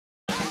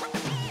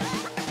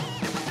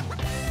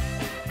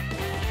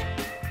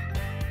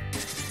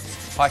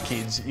Hi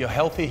kids, your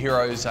healthy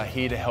heroes are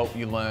here to help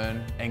you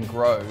learn and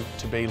grow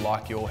to be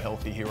like your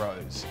healthy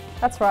heroes.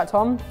 That's right,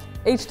 Tom.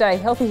 Each day,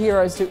 healthy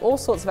heroes do all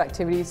sorts of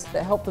activities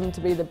that help them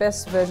to be the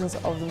best versions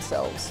of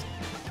themselves.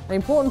 An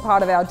important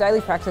part of our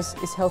daily practice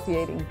is healthy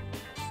eating.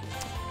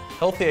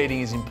 Healthy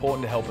eating is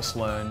important to help us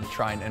learn,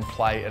 train and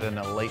play at an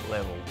elite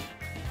level.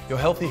 Your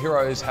healthy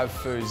heroes have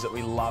foods that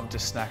we love to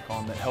snack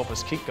on that help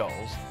us kick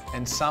goals,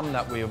 and some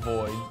that we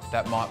avoid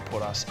that might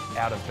put us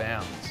out of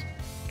bounds.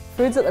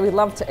 Foods that we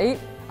love to eat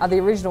are the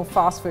original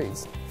fast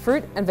foods,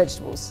 fruit and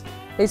vegetables.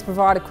 These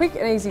provide a quick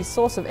and easy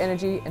source of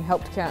energy and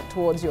help to count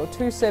towards your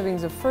 2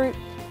 servings of fruit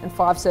and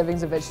 5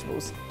 servings of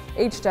vegetables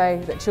each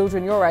day that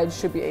children your age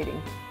should be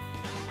eating.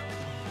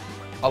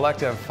 I like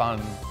to have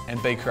fun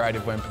and be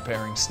creative when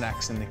preparing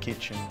snacks in the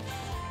kitchen.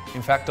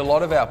 In fact, a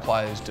lot of our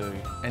players do,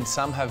 and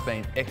some have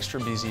been extra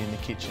busy in the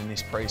kitchen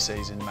this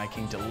pre-season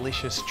making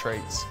delicious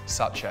treats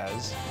such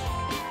as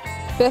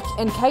Beck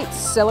and Kate's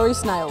celery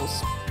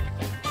snails,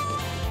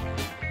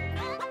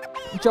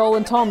 Joel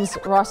and Tom's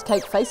rice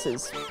cake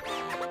faces,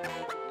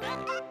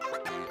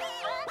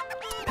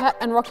 Pat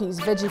and Rocky's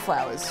veggie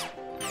flowers,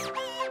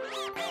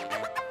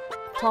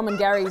 Tom and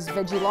Gary's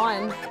veggie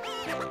lion,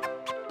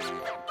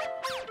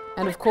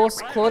 and of course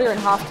Claudia and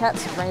Half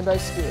Cat's rainbow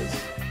skewers.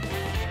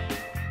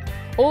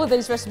 All of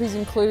these recipes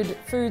include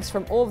foods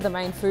from all of the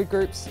main food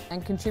groups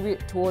and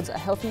contribute towards a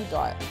healthy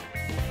diet.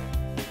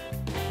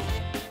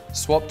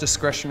 Swap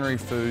discretionary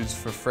foods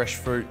for fresh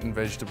fruit and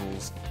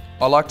vegetables.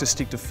 I like to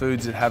stick to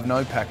foods that have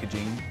no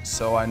packaging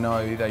so I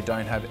know they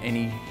don't have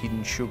any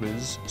hidden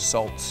sugars,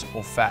 salts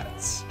or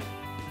fats.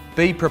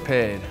 Be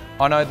prepared.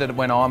 I know that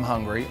when I'm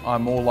hungry,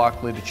 I'm more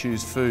likely to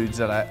choose foods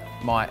that are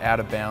my out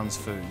of bounds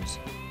foods.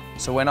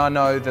 So when I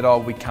know that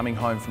I'll be coming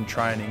home from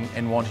training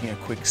and wanting a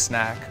quick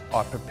snack,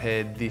 I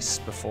prepared this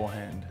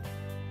beforehand.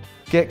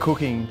 Get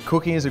cooking.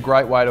 Cooking is a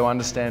great way to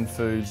understand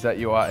foods that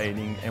you are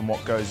eating and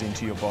what goes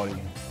into your body.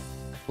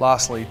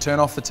 Lastly, turn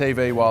off the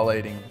TV while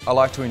eating. I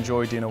like to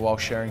enjoy dinner while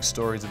sharing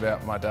stories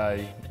about my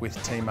day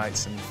with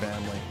teammates and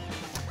family.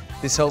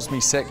 This helps me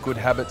set good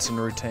habits and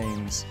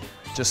routines,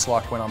 just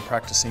like when I'm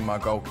practicing my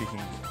goal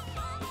kicking.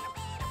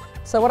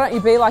 So why don't you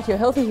be like your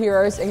healthy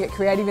heroes and get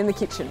creative in the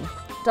kitchen?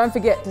 Don't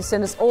forget to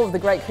send us all of the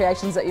great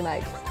creations that you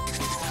make.